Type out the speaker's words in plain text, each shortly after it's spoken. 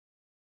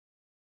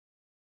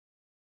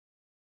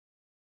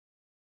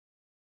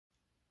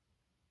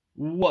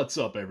What's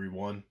up,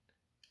 everyone?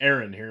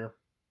 Aaron here,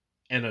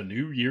 and a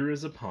new year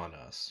is upon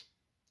us.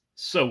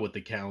 So with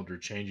the calendar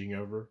changing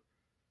over,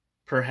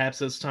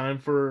 perhaps it's time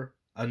for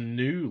a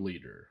new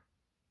leader,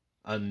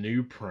 a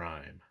new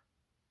prime,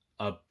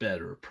 a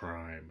better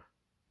prime.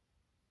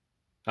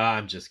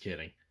 I'm just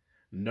kidding.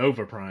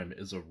 Nova Prime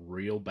is a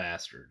real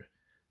bastard,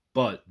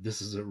 but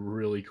this is a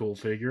really cool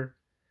figure.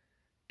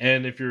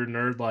 And if you're a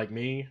nerd like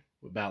me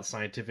about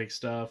scientific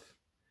stuff,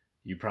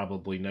 you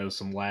probably know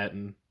some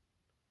Latin,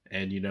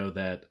 and you know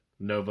that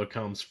Nova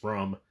comes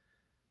from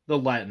the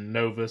Latin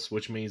novus,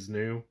 which means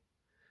new.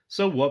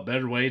 So what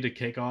better way to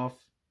kick off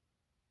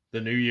the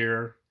new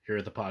year here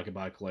at the Pocket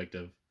Bot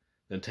Collective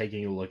than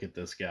taking a look at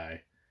this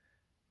guy?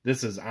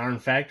 This is Iron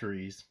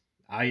Factory's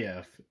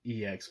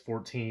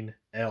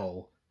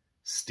IF-EX14L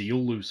Steel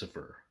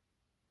Lucifer.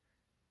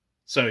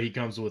 So he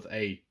comes with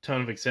a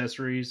ton of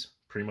accessories.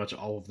 Pretty much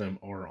all of them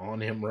are on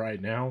him right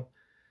now.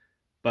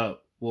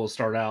 But we'll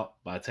start out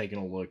by taking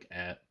a look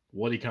at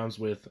what he comes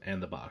with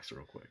and the box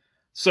real quick.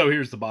 So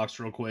here's the box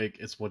real quick.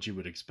 It's what you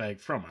would expect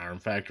from Iron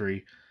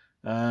Factory.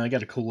 I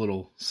got a cool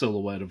little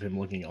silhouette of him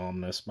looking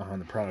ominous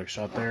behind the product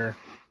shot there.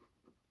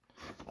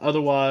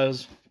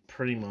 Otherwise,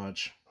 pretty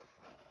much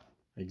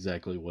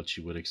exactly what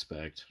you would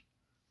expect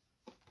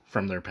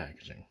from their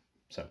packaging.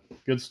 So,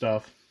 good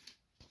stuff.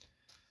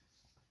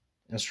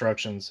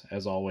 Instructions,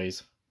 as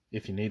always,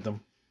 if you need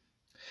them.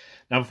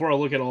 Now, before I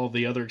look at all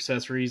the other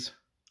accessories,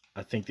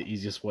 I think the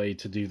easiest way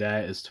to do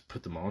that is to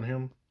put them on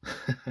him.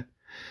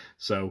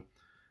 So,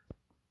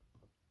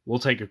 we'll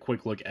take a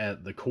quick look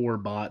at the core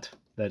bot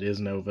that is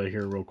Nova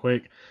here real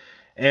quick.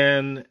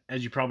 And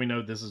as you probably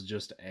know, this is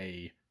just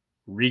a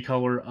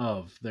recolor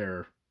of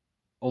their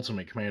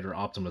Ultimate Commander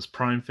Optimus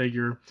Prime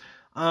figure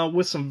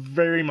with some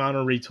very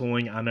minor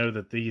retooling. I know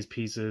that these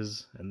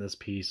pieces and this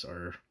piece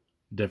are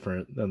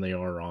different than they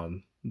are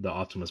on the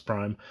Optimus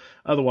Prime.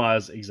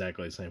 Otherwise,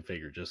 exactly the same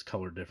figure, just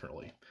colored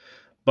differently.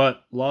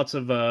 But lots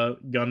of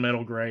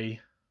gunmetal gray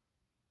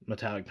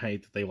metallic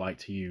paint that they like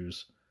to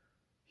use.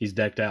 He's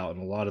decked out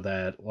in a lot of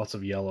that. Lots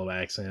of yellow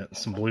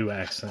accents, some blue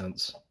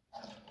accents.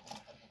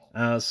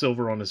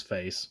 Silver on his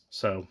face.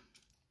 So,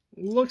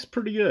 looks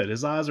pretty good.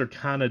 His eyes are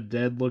kind of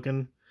dead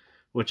looking,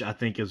 which I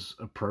think is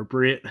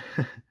appropriate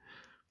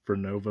for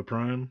Nova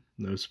Prime.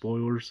 No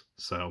spoilers.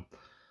 So,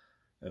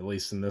 at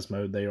least in this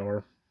mode they are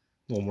a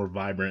little more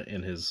vibrant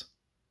in his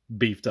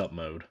beefed up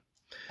mode.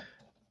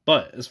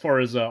 But as far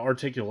as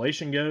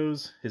articulation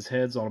goes, his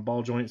head's on a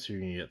ball joint, so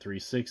you're going to get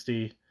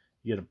 360.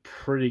 You get a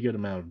pretty good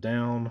amount of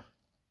down,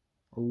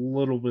 a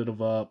little bit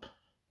of up,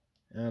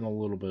 and a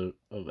little bit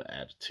of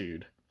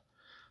attitude.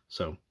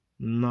 So,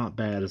 not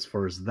bad as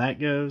far as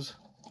that goes.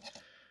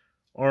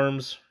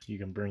 Arms, you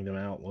can bring them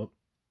out. Whoop,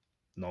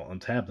 not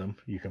untab them.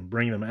 You can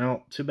bring them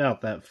out to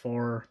about that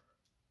far.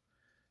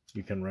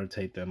 You can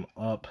rotate them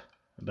up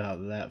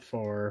about that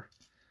far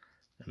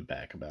and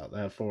back about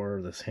that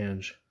far. This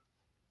hinge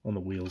on the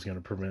wheel is going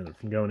to prevent it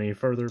from going any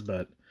further,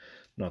 but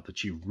not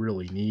that you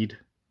really need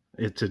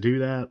it to do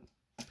that.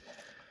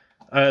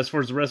 As far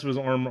as the rest of his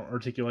arm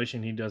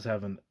articulation, he does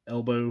have an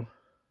elbow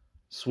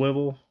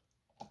swivel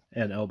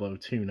and elbow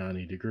to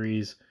 90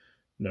 degrees.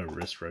 No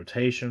wrist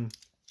rotation.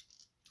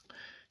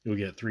 You'll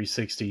get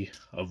 360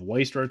 of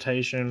waist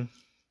rotation.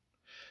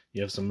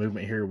 You have some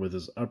movement here with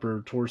his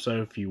upper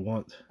torso if you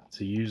want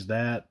to use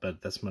that,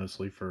 but that's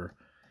mostly for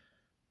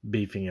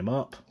beefing him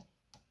up,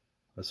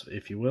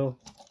 if you will.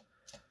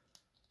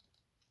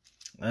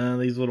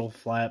 These little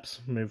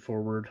flaps move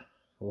forward,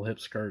 little hip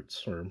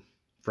skirts or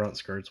front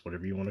skirts,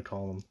 whatever you want to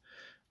call them.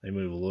 They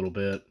move a little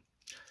bit.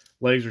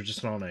 Legs are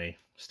just on a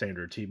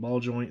standard T-ball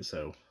joint,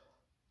 so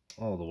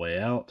all the way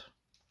out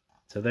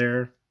to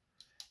there.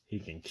 He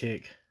can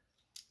kick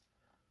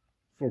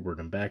forward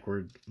and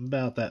backward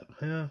about that.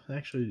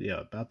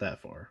 About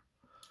that far.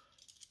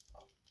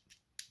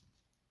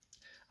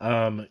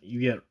 You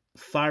get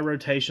thigh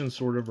rotation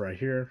sort of right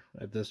here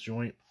at this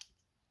joint,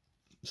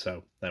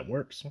 so that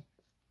works.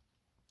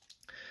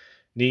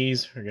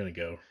 Knees are going to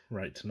go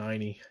right to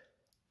 90.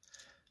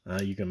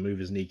 You can move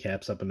his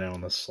kneecaps up and down on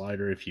the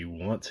slider if you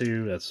want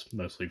to. That's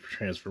mostly for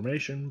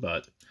transformation,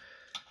 but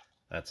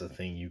that's a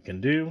thing you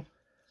can do.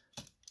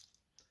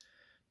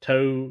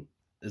 Toe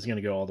is going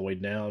to go all the way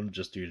down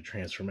just due to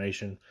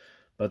transformation,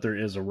 but there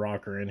is a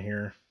rocker in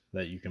here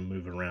that you can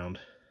move around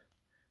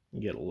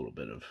and get a little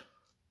bit of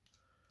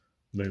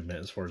movement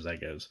as far as that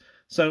goes.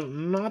 So,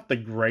 not the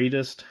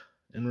greatest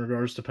in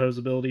regards to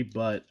posability,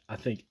 but I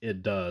think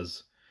it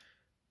does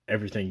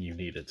everything you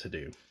need it to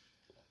do.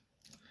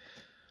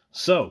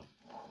 So,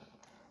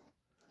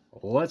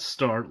 let's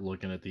start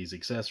looking at these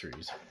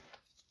accessories.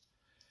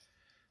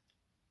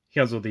 He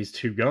comes with these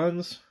two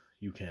guns.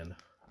 You can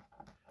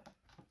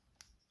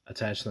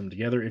attach them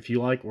together if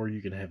you like, or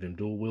you can have him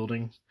dual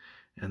wielding,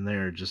 and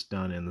they're just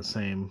done in the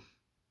same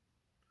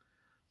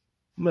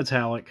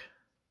metallic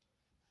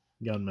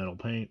gunmetal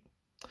paint.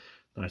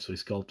 Nicely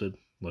sculpted,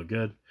 look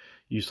good.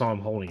 You saw him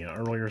holding it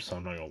earlier, so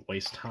I'm not going to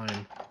waste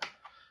time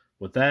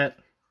with that.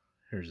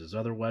 Here's his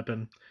other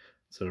weapon.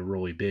 It's a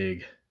really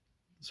big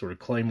sort of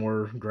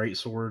claymore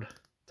greatsword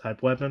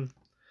type weapon.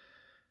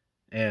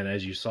 And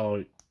as you saw,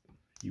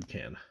 you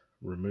can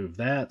remove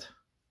that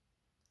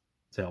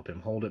to help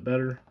him hold it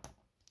better.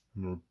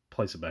 And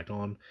place it back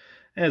on,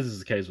 as is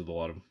the case with a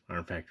lot of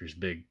Iron Factory's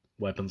big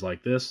weapons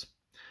like this.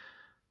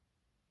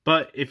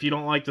 But if you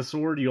don't like the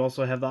sword, you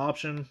also have the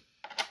option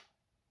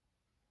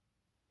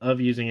of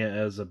using it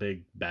as a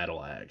big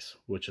battle axe,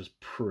 which is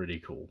pretty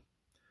cool.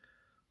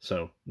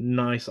 So,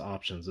 nice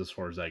options as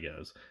far as that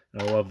goes.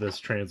 And I love this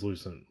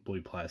translucent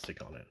blue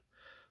plastic on it.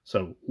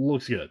 So,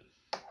 looks good.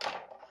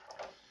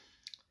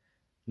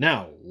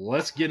 Now,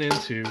 let's get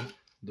into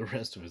the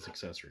rest of his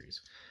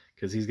accessories,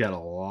 because he's got a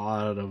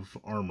lot of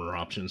armor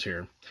options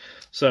here.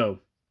 So,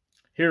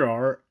 here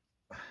are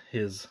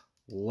his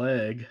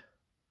leg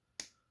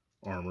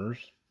armors.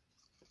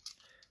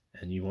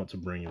 And you want to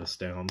bring this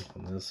down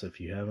on this if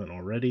you haven't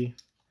already.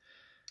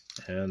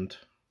 And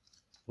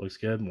looks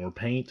good. More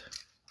paint.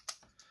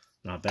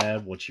 Not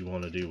bad. What you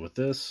want to do with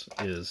this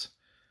is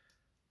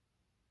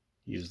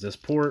use this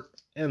port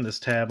and this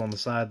tab on the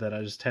side that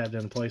I just tabbed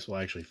in place. Well,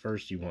 actually,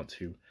 first you want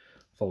to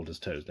fold his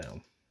toes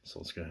down. So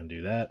let's go ahead and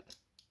do that.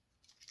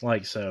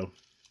 Like so.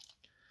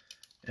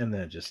 And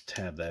then just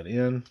tab that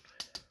in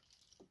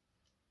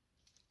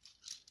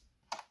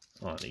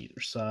on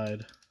either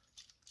side.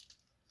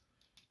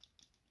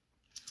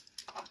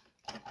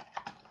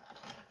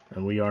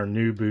 And we are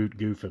new boot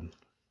goofing.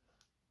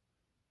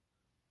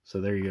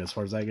 So there you go. As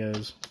far as that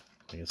goes,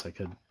 I guess I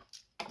could...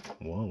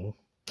 Whoa.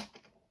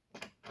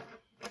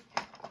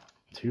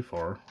 Too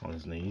far on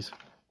his knees.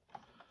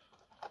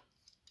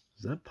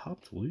 Is that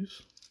popped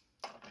loose?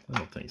 I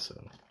don't think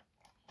so.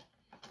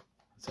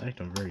 It's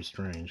acting very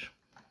strange.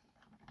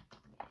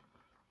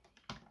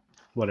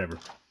 Whatever.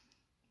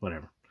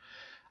 Whatever.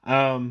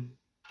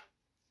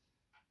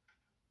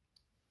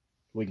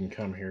 We can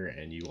come here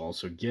and you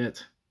also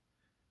get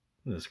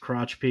this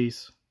crotch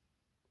piece,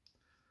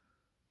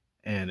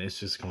 and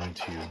it's just going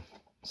to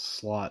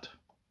slot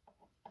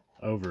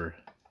over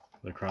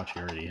the crotch he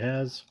already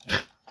has.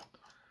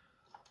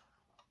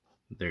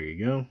 There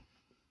you go.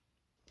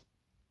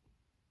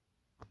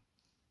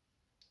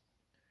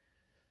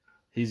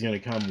 He's going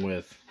to come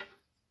with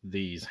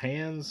these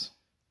hands,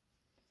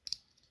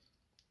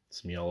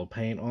 some yellow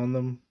paint on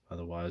them,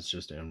 otherwise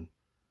just in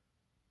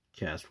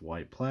cast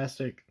white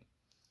plastic.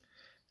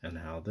 And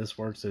how this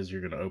works is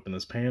you're going to open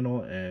this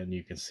panel and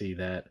you can see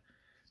that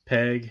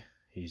peg.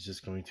 He's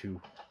just going to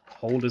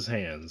hold his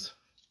hands.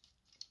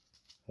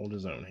 Hold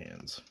his own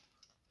hands.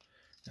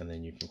 And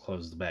then you can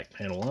close the back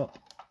panel up.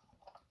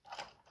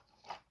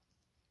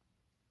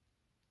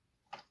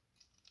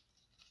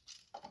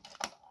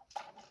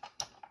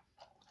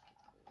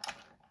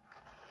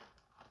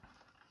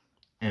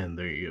 And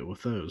there you go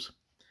with those.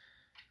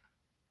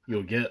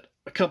 You'll get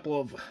a couple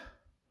of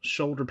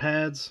shoulder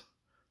pads,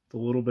 a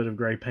little bit of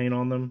gray paint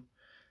on them,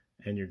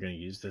 and you're going to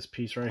use this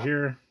piece right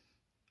here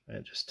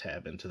and just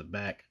tab into the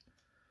back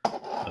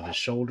of his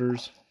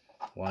shoulders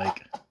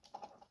like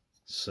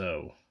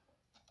so.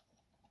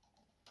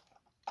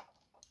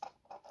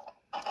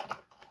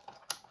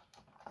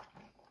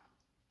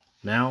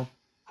 Now,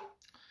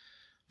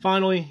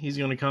 finally, he's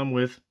going to come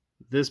with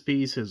this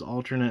piece, his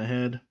alternate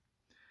head,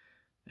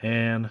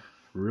 and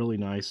really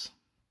nice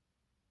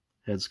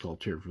head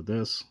sculpt here for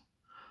this.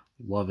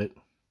 Love it.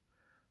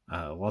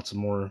 Lots of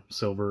more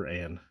silver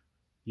and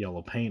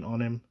yellow paint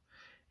on him,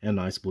 and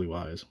nice blue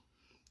eyes.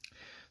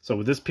 So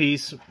with this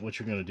piece, what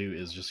you're going to do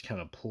is just kind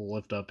of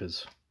lift up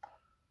his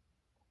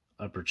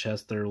upper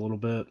chest there a little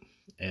bit,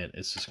 and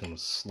it's just going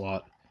to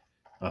slot.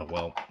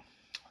 Well,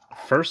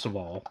 first of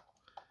all,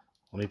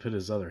 let me put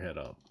his other head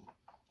up.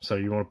 So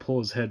you want to pull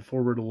his head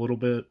forward a little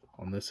bit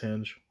on this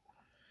hinge,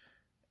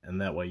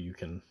 and that way you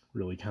can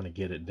really kind of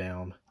get it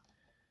down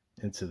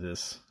into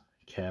this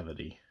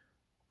cavity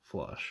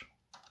flush.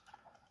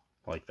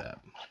 Like that.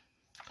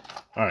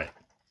 Alright,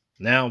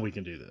 now we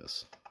can do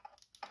this.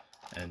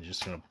 And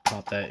just going to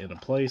pop that into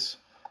place.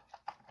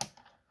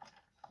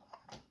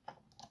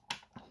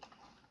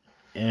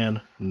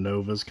 And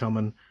Nova's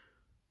coming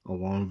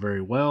along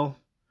very well.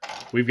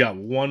 We've got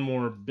one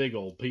more big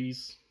old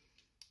piece.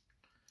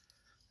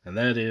 And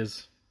that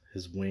is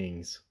his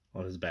wings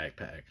on his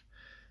backpack.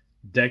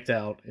 Decked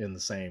out in the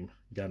same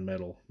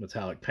gunmetal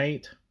metallic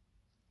paint.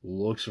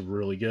 Looks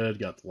really good.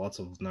 Got lots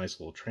of nice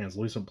little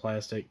translucent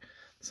plastic.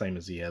 Same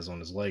as he has on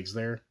his legs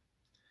there.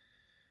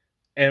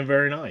 And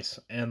very nice.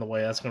 And the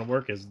way that's going to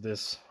work is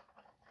this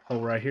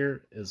hole right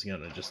here is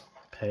going to just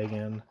peg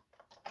in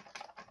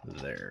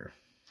there.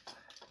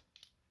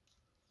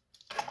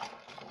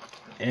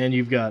 And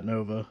you've got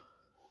Nova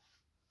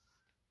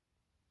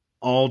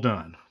all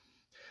done.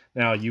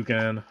 Now you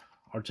can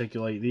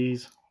articulate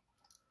these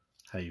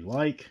how you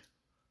like.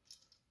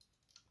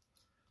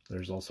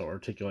 There's also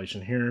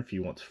articulation here if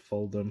you want to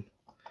fold them,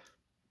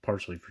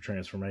 partially for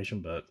transformation,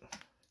 but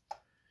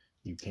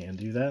you can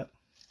do that.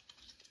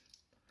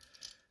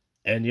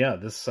 And yeah,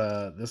 this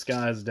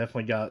guy's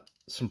definitely got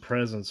some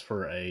presence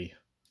for a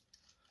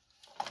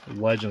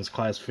Legends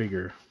class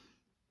figure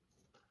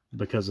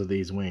because of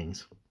these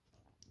wings.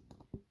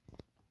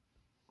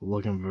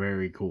 Looking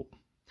very cool.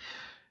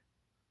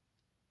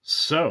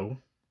 So,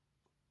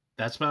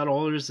 that's about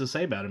all there is to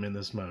say about him in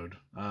this mode.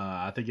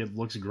 I think it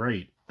looks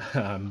great.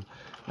 I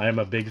am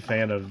a big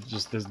fan of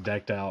just this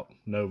decked out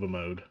Nova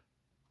mode.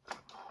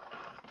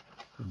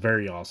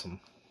 Very awesome.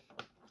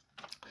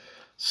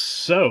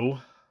 So,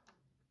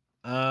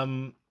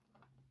 I'll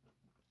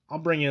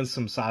bring in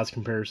some size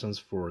comparisons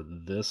for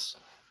this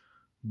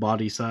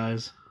body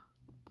size.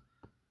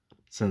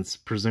 Since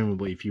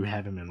presumably if you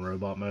have him in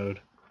robot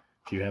mode,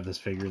 if you have this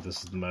figure,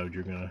 this is the mode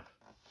you're going to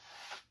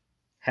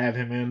have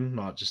him in,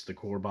 not just the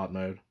core bot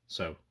mode.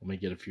 So let me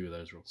get a few of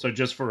those real quick. So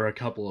just for a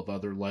couple of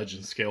other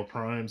Legend scale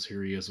primes,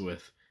 here he is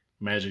with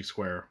Magic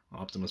Square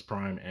Optimus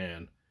Prime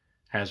and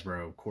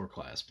Hasbro Core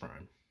Class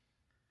Prime.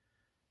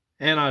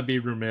 And I'd be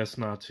remiss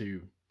not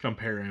to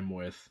compare him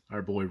with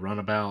our boy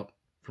Runabout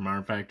from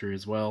Iron Factory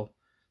as well.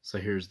 So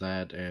here's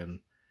that, and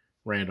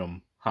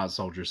random Hot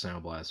Soldier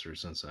Sound Blaster,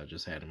 since I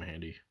just had him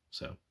handy.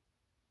 So,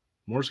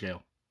 more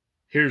scale.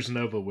 Here's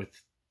Nova with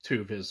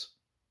two of his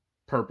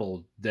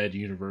purple Dead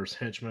Universe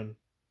henchmen,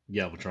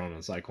 Galvatron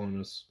and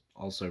Cyclonus,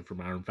 also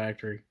from Iron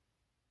Factory.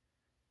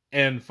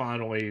 And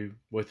finally,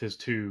 with his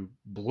two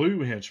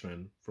blue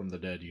henchmen from the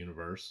Dead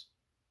Universe,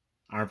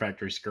 Iron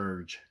Factory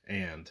Scourge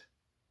and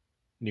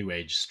New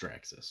Age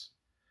Straxus.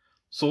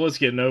 So let's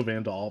get Nova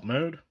into alt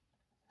mode.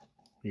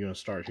 You're going to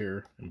start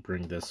here and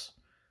bring this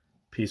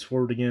piece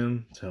forward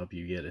again to help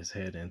you get his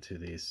head into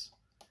this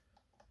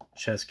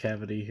chest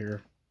cavity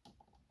here.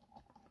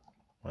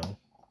 Well,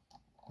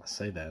 I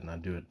say that and I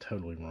do it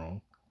totally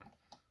wrong.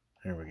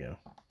 There we go.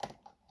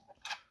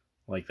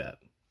 Like that.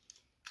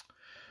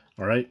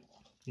 Alright,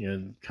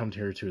 you come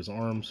here to his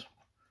arms.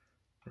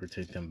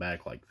 Rotate them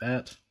back like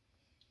that.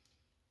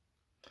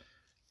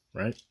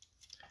 Right?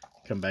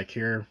 Come back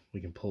here.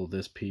 We can pull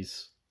this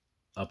piece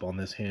up on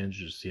this hinge,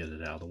 just get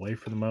it out of the way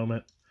for the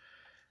moment.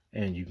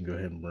 And you can go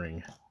ahead and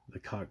bring the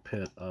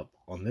cockpit up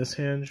on this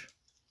hinge.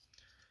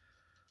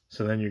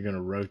 So then you're going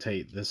to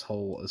rotate this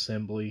whole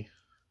assembly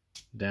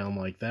down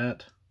like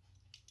that.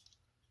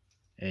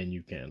 And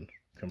you can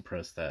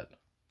compress that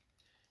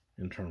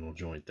internal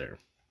joint there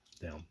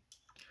down.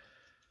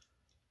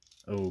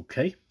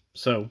 Okay,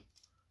 so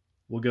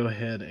we'll go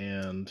ahead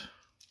and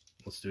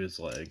let's do his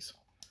legs.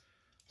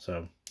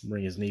 So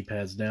bring his knee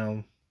pads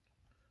down,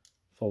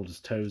 fold his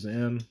toes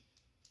in,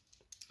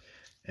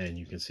 and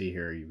you can see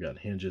here you've got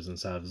hinges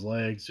inside of his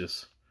legs.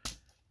 Just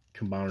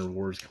combine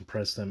rewards,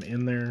 compress them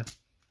in there.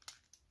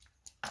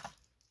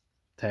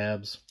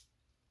 Tabs.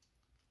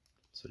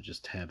 So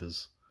just tab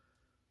his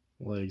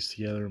legs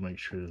together, make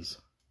sure his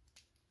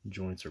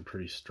joints are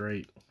pretty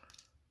straight.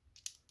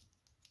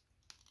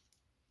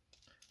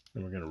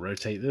 Then we're going to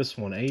rotate this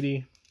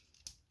 180.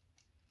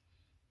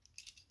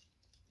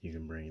 You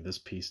can bring this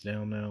piece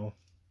down now,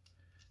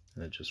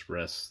 and it just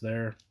rests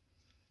there.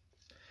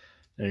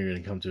 Then you're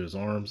going to come to his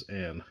arms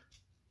and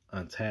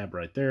untab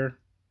right there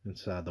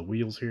inside the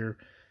wheels here.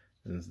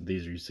 And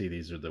these are, you see,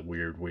 these are the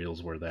weird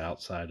wheels where the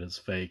outside is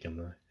fake and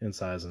the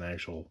inside is an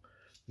actual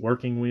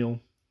working wheel.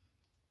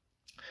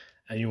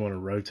 And you want to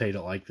rotate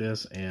it like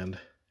this, and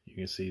you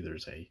can see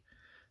there's a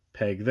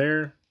peg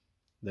there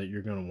that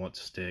you're going to want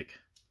to stick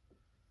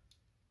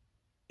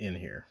in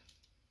here.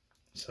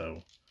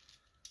 So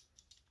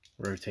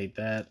rotate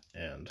that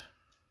and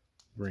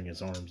bring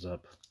his arms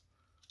up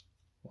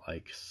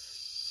like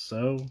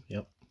so.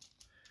 Yep.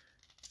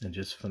 And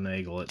just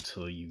finagle it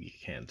till you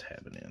can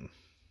tab it in.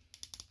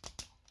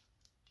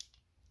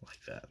 Like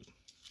that.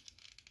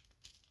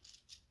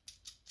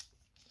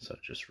 So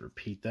just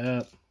repeat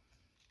that.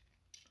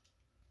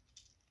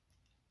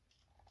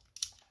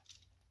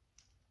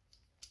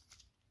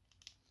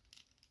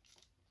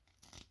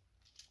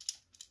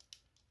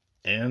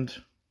 And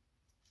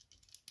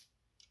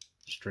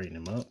straighten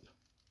him up.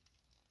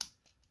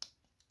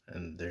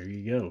 And there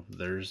you go.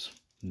 There's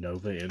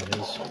Nova in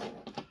his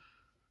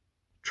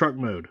truck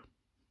mode.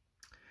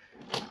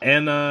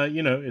 And,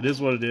 you know, it is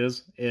what it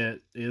is.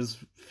 It is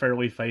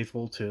fairly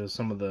faithful to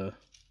some of the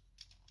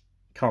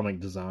comic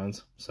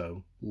designs.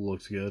 So,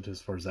 looks good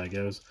as far as that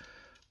goes.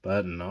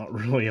 But not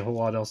really a whole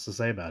lot else to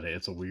say about it.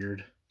 It's a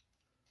weird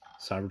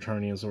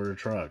Cybertronian sort of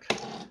truck.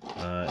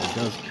 It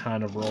does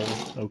kind of roll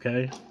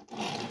okay.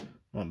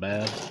 Not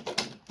bad.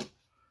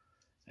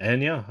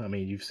 And yeah, I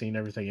mean, you've seen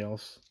everything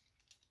else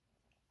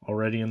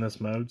already in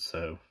this mode,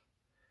 so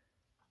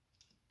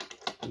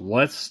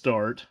let's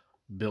start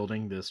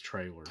building this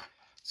trailer.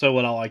 So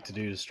what I like to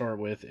do to start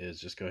with is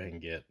just go ahead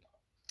and get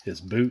his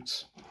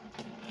boots,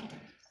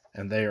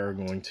 and they are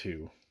going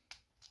to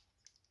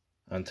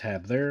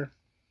untab there,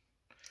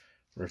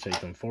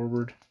 rotate them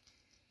forward,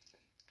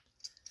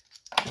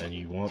 and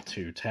you want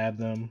to tab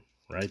them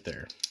right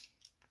there.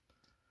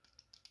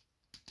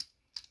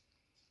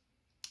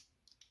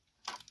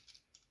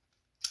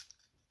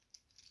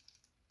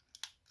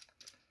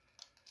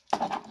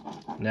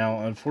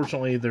 Now,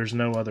 unfortunately, there's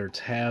no other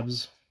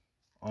tabs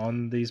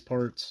on these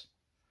parts,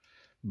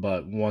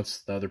 but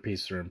once the other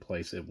pieces are in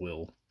place, it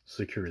will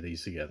secure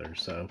these together.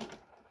 So,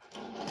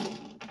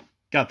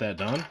 got that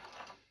done.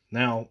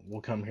 Now,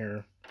 we'll come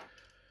here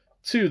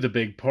to the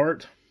big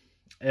part,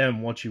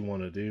 and what you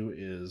want to do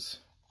is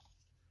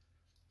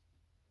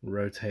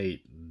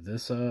rotate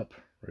this up,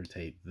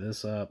 rotate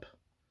this up,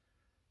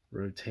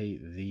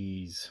 rotate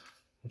these.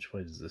 Which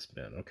way does this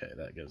bend? Okay,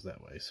 that goes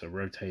that way. So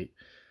rotate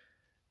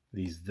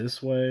these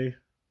this way.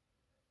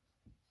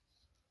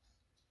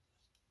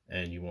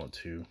 And you want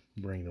to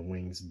bring the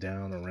wings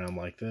down around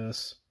like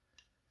this.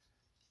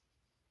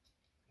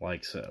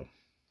 Like so.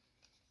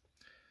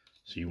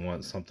 So you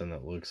want something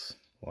that looks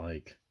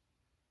like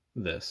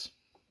this.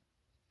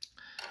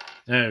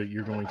 Now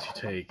you're going to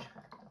take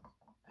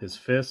his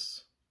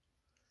fists,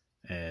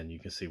 and you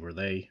can see where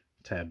they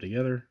tab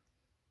together.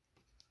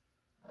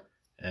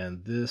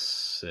 And this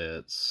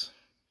sits,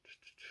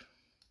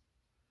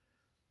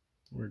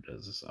 where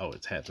does this, oh,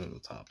 it tabs into the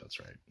top, that's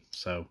right.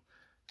 So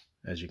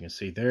as you can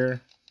see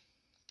there,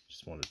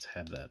 just want to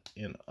tab that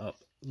in up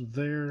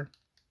there.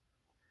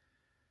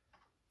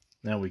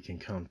 Now we can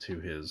come to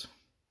his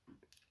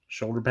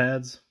shoulder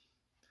pads,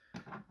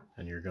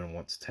 and you're going to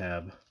want to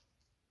tab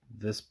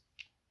this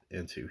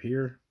into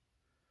here.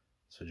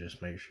 So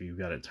just make sure you've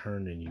got it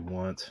turned, and you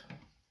want, I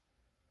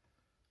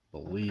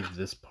believe,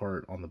 this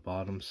part on the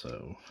bottom,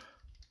 so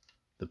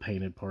the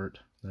painted part,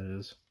 that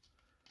is.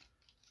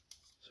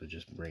 So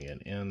just bring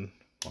it in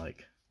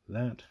like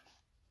that.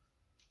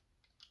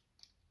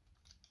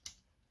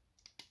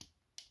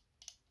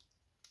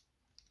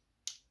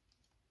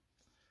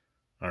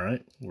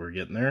 Alright, we're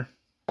getting there.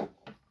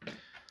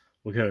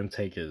 We'll go ahead and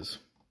take his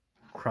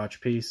crotch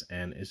piece,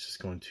 and it's just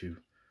going to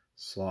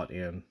slot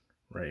in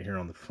right here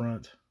on the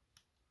front.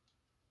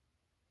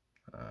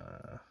 Is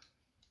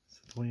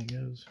that the way it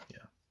goes?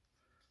 Yeah.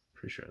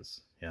 Pretty sure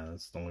it's, yeah,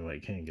 that's the only way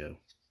it can go.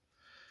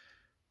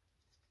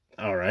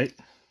 Alright.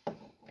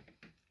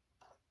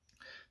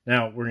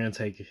 Now we're going to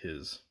take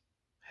his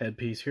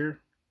headpiece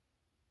here,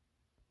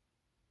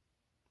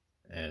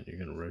 and you're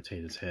going to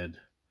rotate his head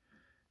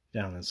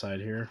down inside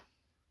here,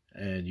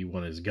 and you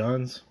want his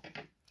guns.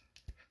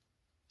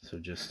 So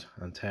just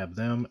untab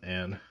them,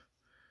 and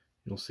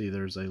you'll see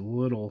there's a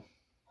little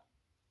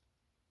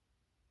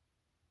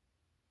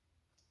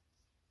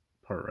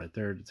part right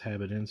there to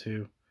tab it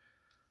into.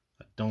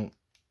 I don't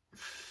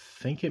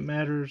think it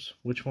matters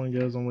which one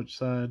goes on which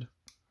side.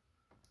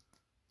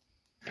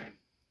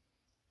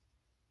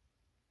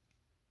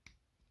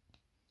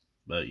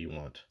 But you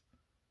want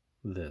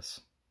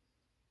this.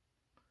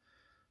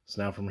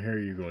 So now from here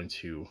you're going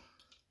to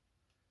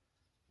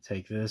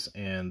take this,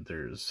 and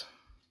there's,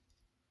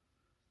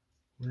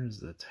 where's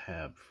the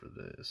tab for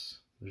this?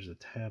 There's a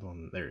tab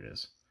on, there it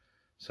is.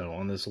 So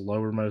on this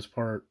lowermost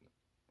part,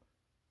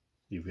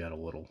 you've got a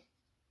little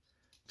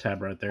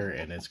tab right there,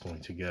 and it's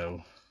going to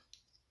go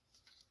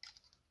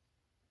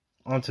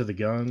onto the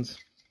guns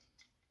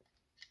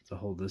to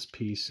hold this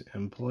piece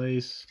in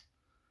place.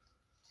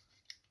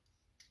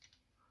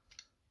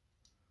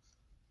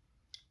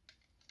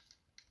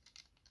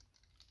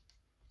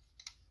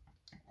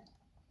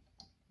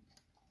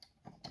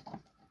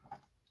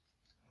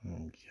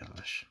 Oh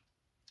gosh,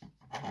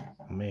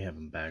 I may have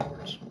them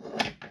backwards.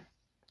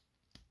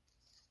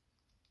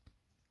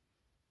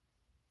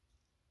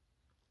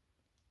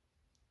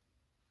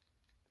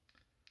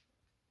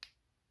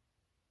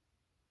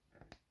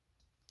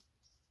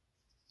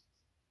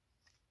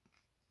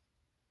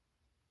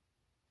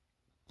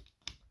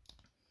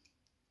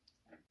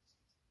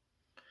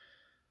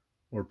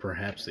 Or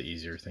perhaps the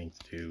easier thing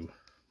to do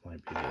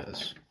might be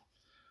this.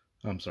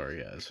 I'm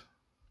sorry, guys.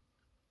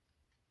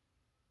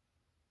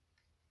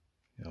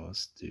 Now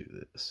let's do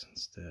this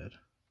instead.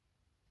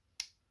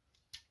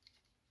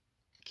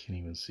 Can't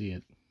even see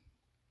it.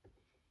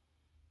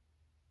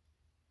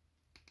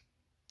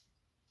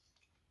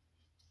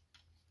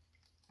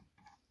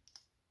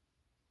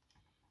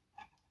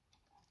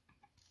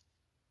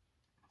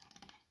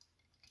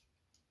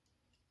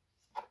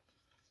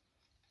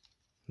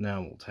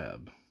 Now we'll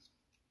tab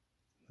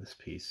this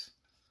piece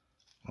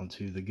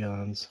onto the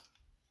guns,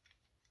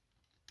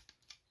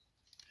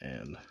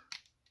 and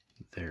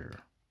there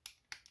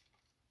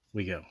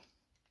we go.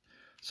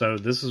 So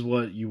this is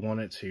what you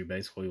want it to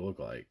basically look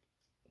like.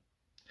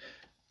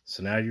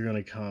 So now you're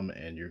going to come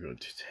and you're going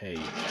to take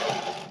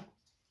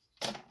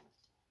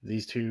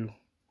these two,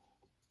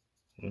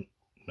 maybe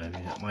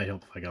that might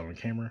help if I got on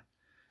camera,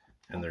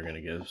 and they're going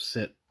to go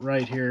sit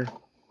right here.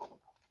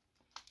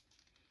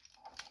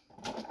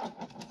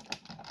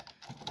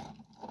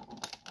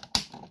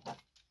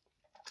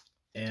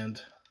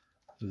 And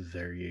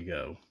there you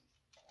go.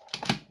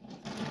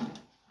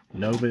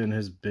 Nova in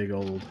his big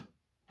old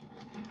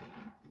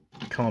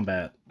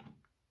combat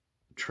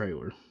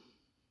trailer.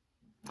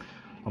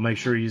 I'll make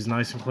sure he's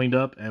nice and cleaned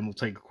up, and we'll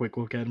take a quick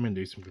look at him and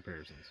do some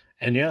comparisons.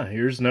 And yeah,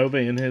 here's Nova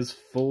in his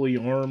fully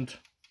armed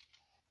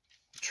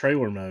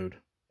trailer mode,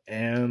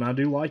 and I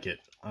do like it.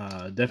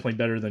 Definitely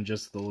better than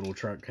just the little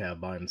truck cab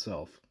by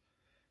himself.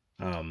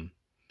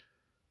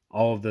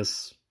 All of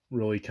this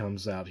really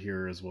comes out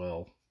here as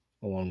well,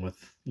 along with,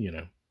 you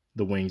know,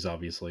 the wings,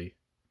 obviously,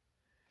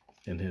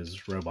 in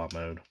his robot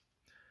mode.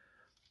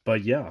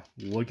 But yeah,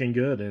 looking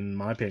good in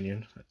my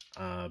opinion.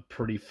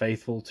 Pretty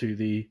faithful to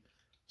the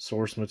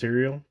source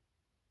material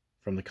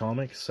from the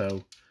comic.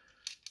 So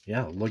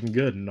yeah, looking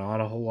good.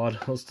 Not a whole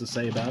lot else to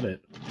say about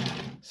it.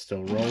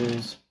 Still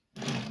rolls.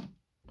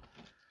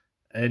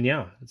 And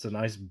yeah, it's a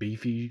nice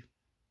beefy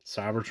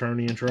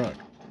Cybertronian truck.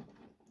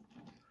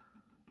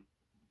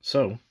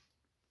 So,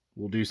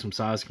 we'll do some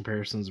size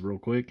comparisons real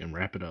quick and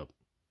wrap it up.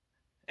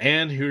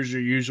 And here's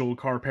your usual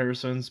car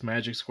comparisons: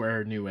 Magic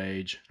Square, New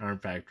Age, Iron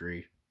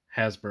Factory,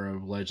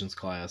 Hasbro, Legends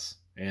Class,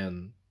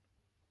 and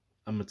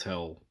a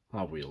Mattel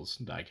Hot Wheels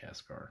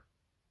diecast car.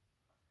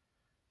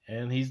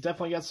 And he's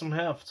definitely got some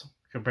heft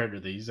compared to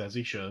these, as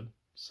he should.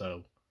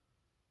 So,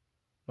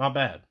 not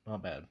bad,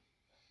 not bad.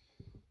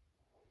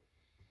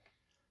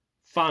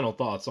 Final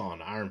thoughts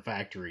on Iron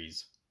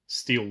Factory's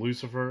Steel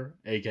Lucifer,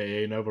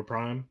 aka Nova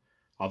Prime.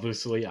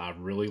 Obviously, I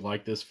really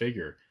like this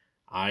figure.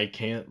 I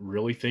can't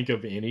really think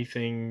of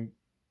anything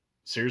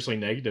seriously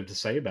negative to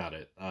say about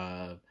it.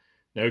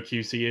 No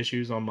QC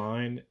issues on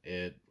mine.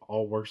 It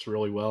all works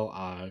really well.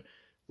 I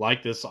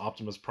like this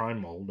Optimus Prime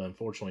mold.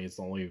 Unfortunately, it's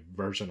the only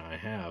version I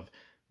have.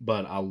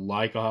 But I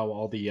like how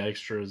all the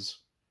extras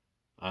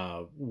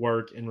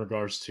work in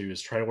regards to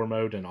his trailer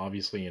mode and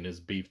obviously in his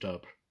beefed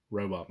up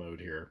robot mode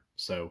here.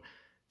 So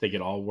I think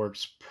it all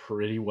works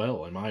pretty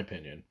well, in my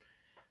opinion.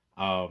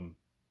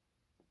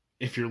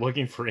 If you're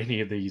looking for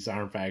any of these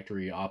Iron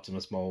Factory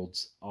Optimus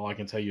molds, all I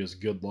can tell you is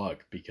good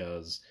luck,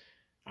 because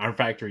Iron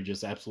Factory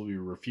just absolutely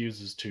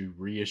refuses to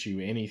reissue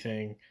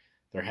anything.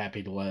 They're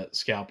happy to let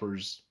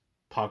scalpers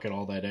pocket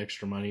all that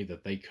extra money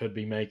that they could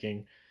be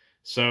making.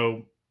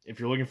 So if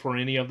you're looking for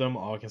any of them,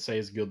 all I can say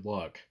is good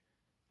luck.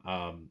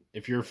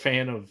 If you're a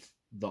fan of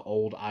the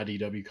old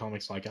IDW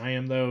comics like I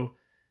am, though,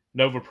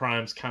 Nova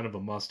Prime's kind of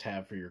a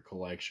must-have for your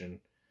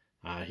collection.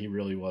 He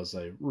really was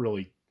a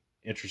really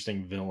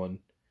interesting villain.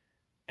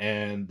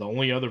 And the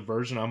only other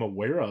version I'm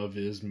aware of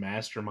is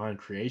Mastermind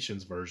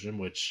Creations version,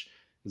 which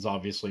is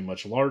obviously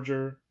much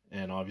larger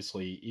and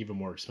obviously even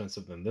more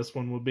expensive than this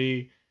one would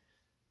be.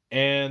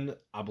 And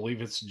I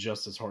believe it's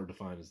just as hard to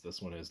find as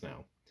this one is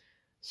now.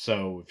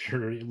 So if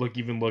you're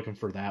even looking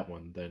for that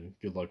one, then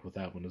good luck with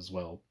that one as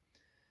well.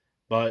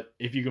 But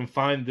if you can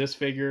find this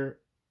figure,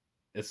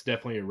 it's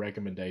definitely a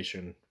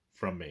recommendation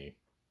from me.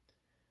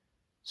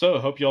 So I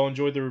hope y'all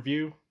enjoyed the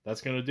review.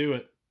 That's going to do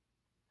it.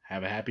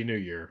 Have a happy new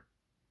year.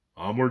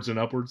 Onwards and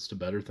upwards to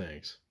better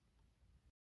things.